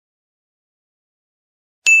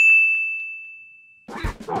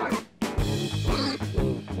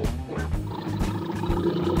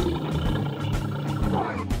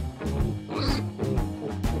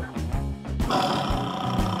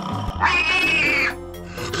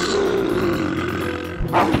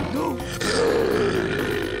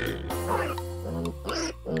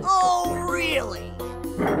Oh, really?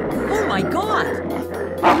 Oh my God!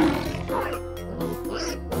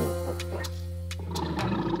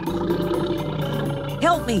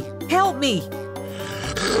 Help me! Help me!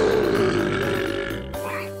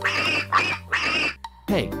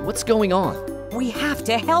 Hey, what's going on? We have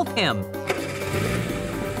to help him!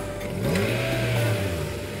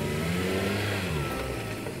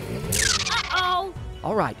 Uh-oh!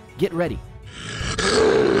 All right, get ready.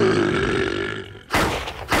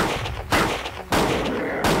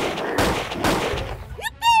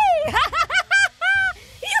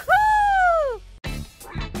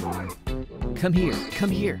 Come here,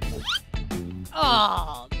 come here.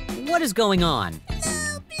 Oh, what is going on?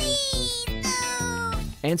 No, please, no.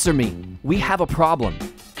 Answer me. We have a problem.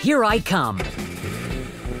 Here I come.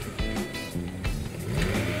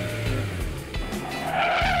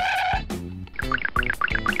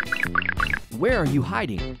 Where are you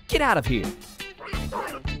hiding? Get out of here.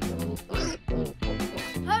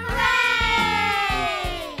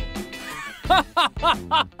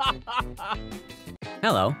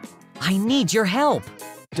 Hello. I need your help.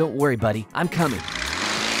 Don't worry, buddy. I'm coming.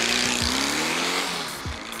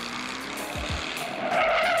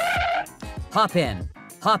 Hop in.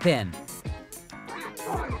 Hop in.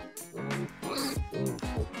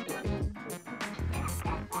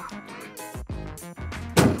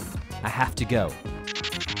 I have to go.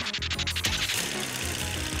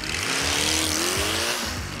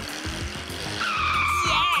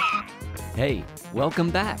 Hey, welcome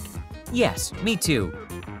back. Yes, me too.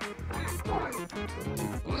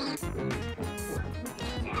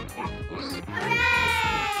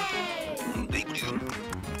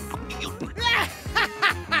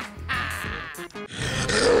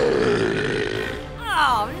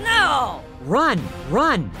 Oh no! Run!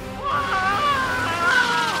 Run!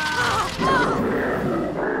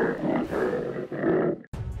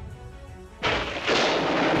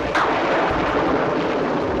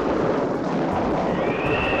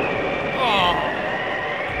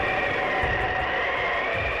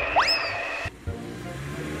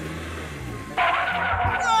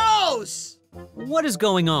 Gross! What is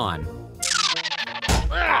going on?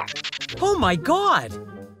 Oh my God!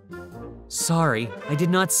 Sorry, I did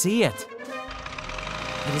not see it.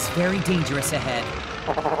 It is very dangerous ahead.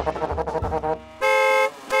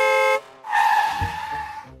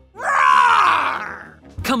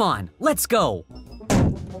 Come on, let's go!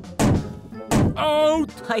 Oh,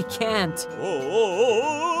 I can't.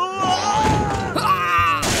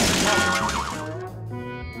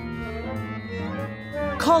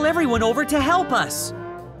 Call everyone over to help us.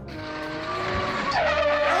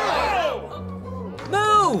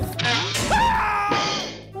 Move!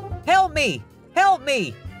 Help me! Help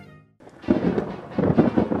me!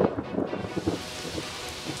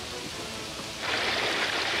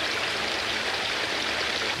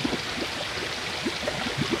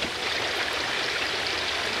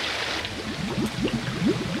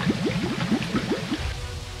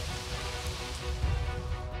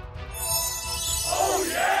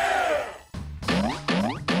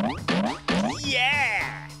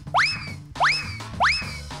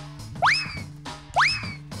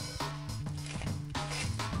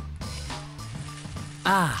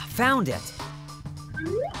 Ah, found it.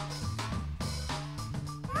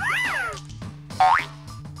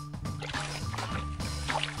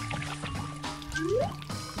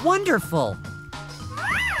 Wonderful.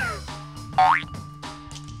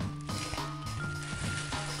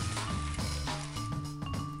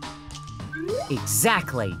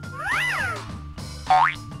 Exactly.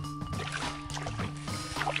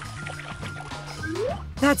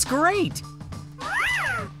 That's great.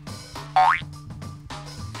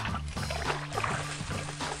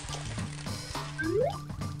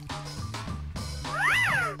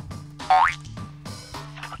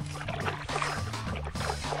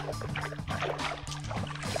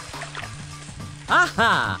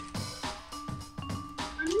 Aha!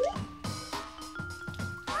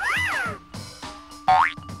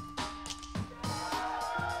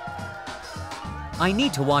 I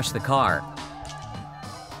need to wash the car.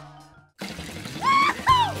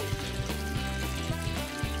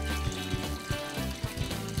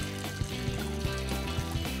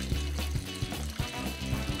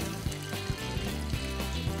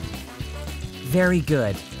 Very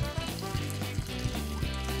good.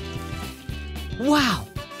 Wow,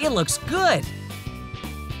 it looks good.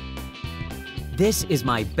 This is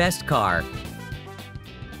my best car.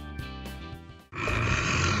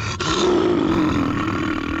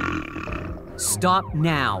 Stop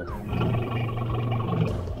now.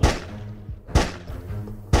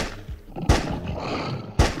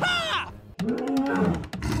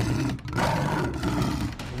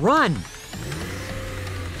 Run!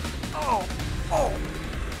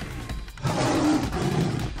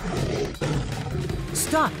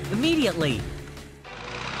 Stop immediately!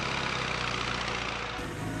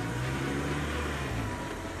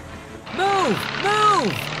 Move!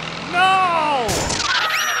 Move! No!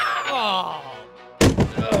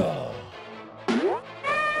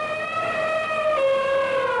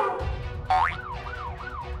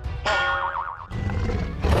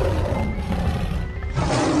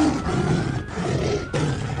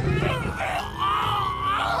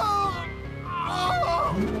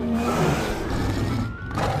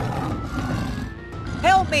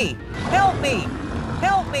 Help me! Help me!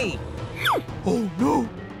 Help me! Oh no!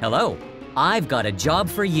 Hello, I've got a job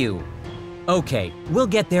for you. Okay, we'll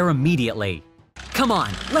get there immediately. Come on,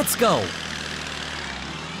 let's go!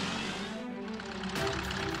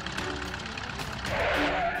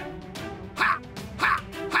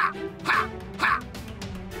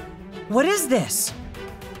 What is this?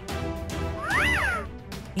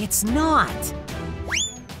 It's not.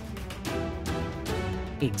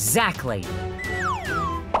 Exactly.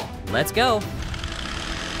 Let's go.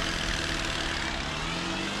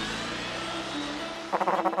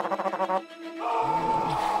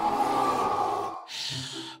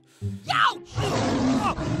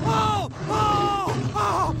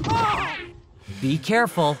 Be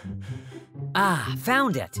careful. Ah,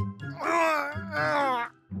 found it.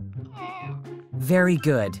 Very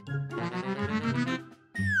good.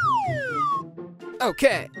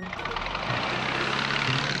 Okay.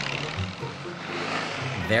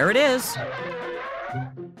 There it is.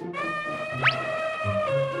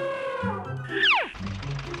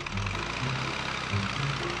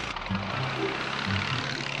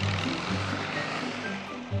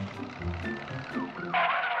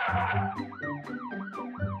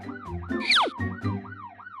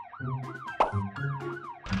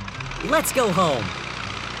 Let's go home.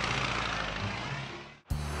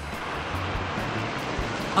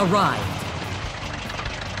 Arrived.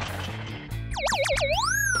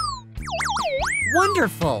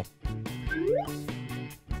 Wonderful.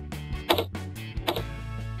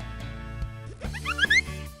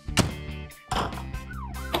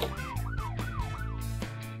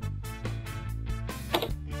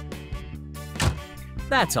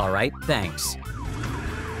 That's all right, thanks.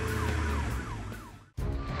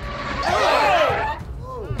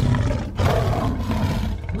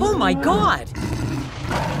 Oh my God!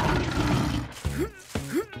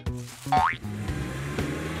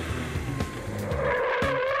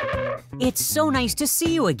 It's so nice to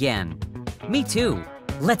see you again. Me too.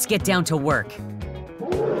 Let's get down to work.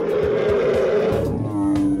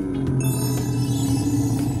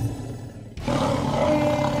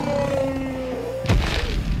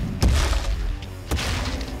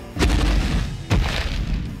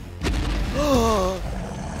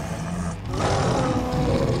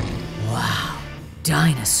 Wow,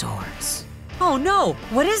 dinosaurs. Oh no,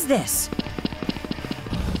 what is this?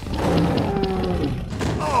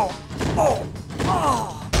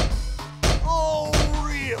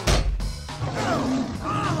 Really?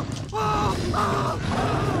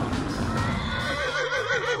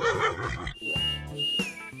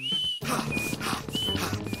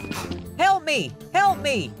 Help me! Help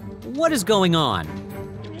me! What is going on?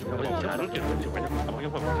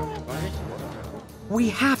 We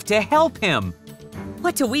have to help him!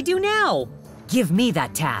 What do we do now? Give me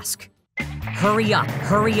that task. Hurry up,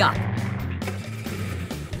 hurry up.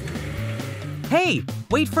 Hey,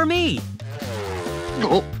 wait for me.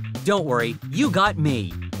 Oh. Don't worry, you got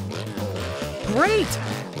me. Great!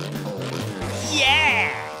 Yeah!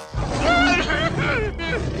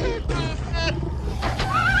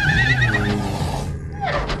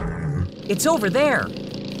 It's over there.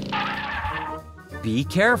 Be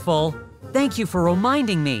careful. Thank you for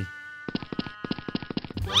reminding me.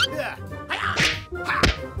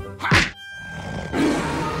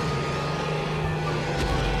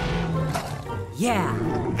 Yeah.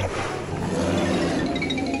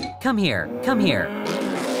 Come here, come here.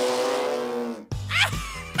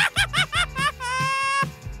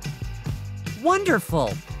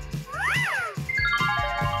 Wonderful.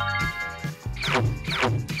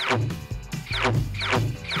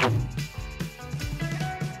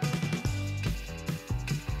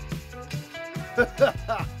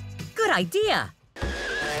 Good idea.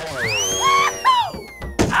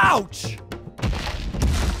 Ouch!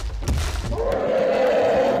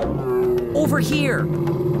 Over here!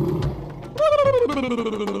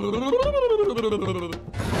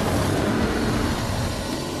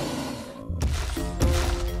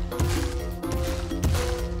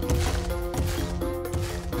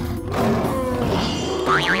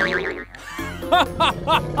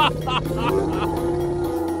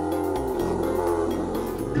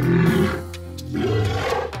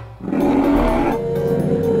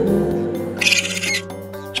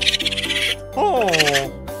 Oh.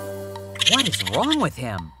 What is wrong with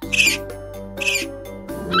him?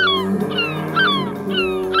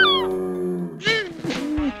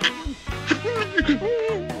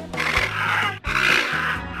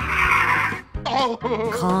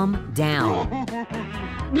 Calm down.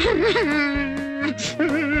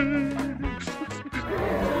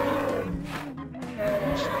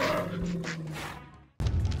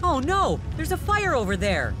 Oh no! There's a fire over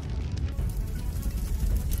there!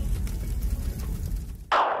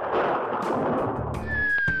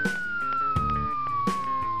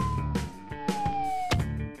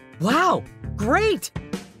 Wow! Great!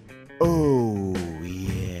 Oh,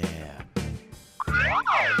 yeah.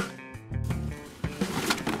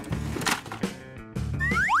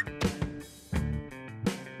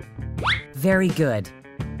 Very good.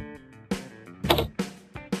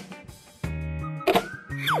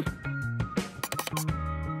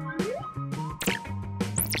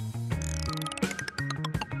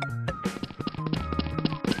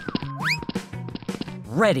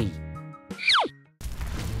 Ready.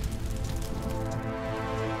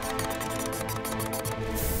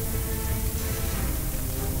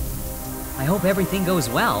 I hope everything goes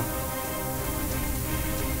well.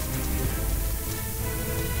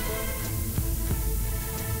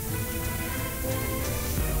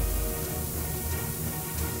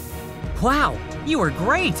 Wow, you were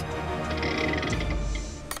great!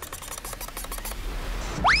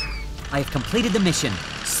 I have completed the mission.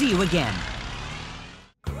 See you again.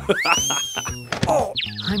 Oh,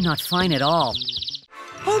 I'm not fine at all.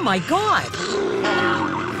 Oh my God!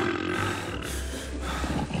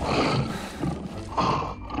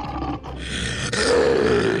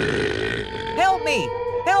 Help me!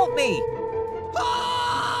 Help me!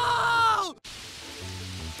 Oh!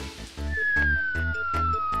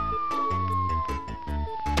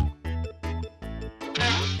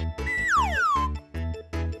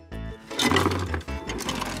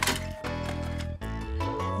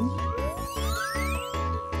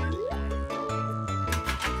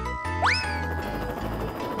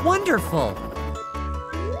 Wonderful!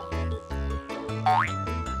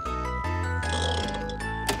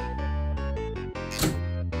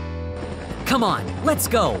 Come on, let's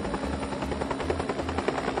go!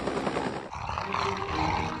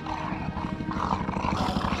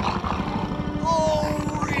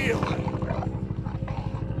 Oh, really?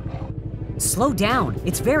 Slow down,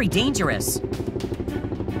 it's very dangerous.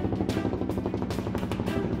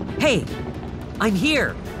 Hey, I'm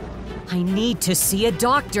here. I need to see a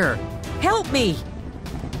doctor. Help me!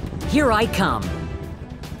 Here I come.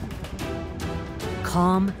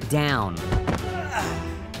 Calm down.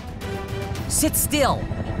 Sit still.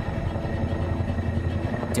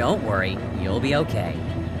 Don't worry, you'll be okay.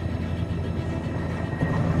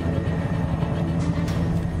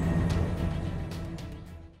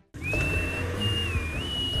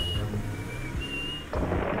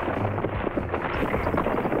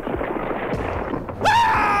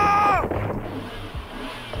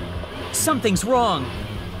 Something's wrong.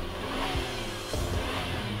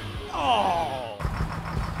 Oh.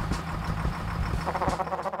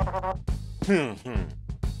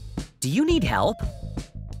 Do you need help?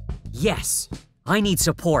 Yes, I need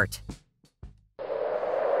support.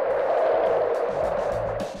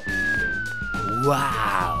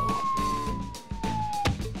 Wow.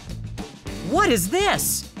 What is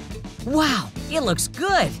this? Wow, it looks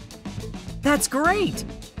good. That's great.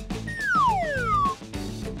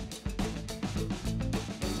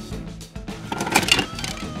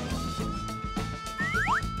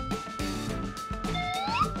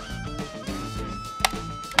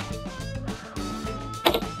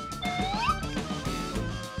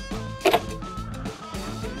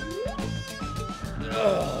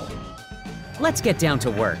 Let's get down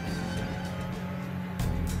to work.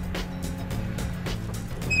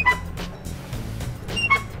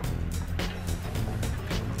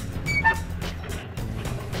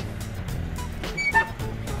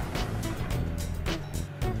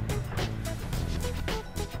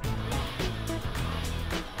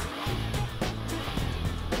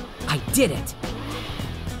 I did it!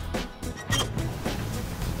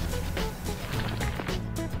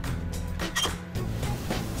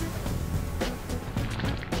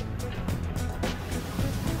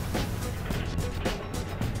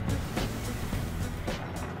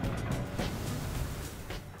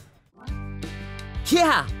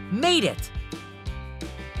 Yeah, made it!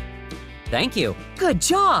 Thank you. Good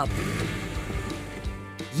job!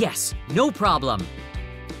 Yes, no problem.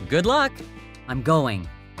 Good luck. I'm going.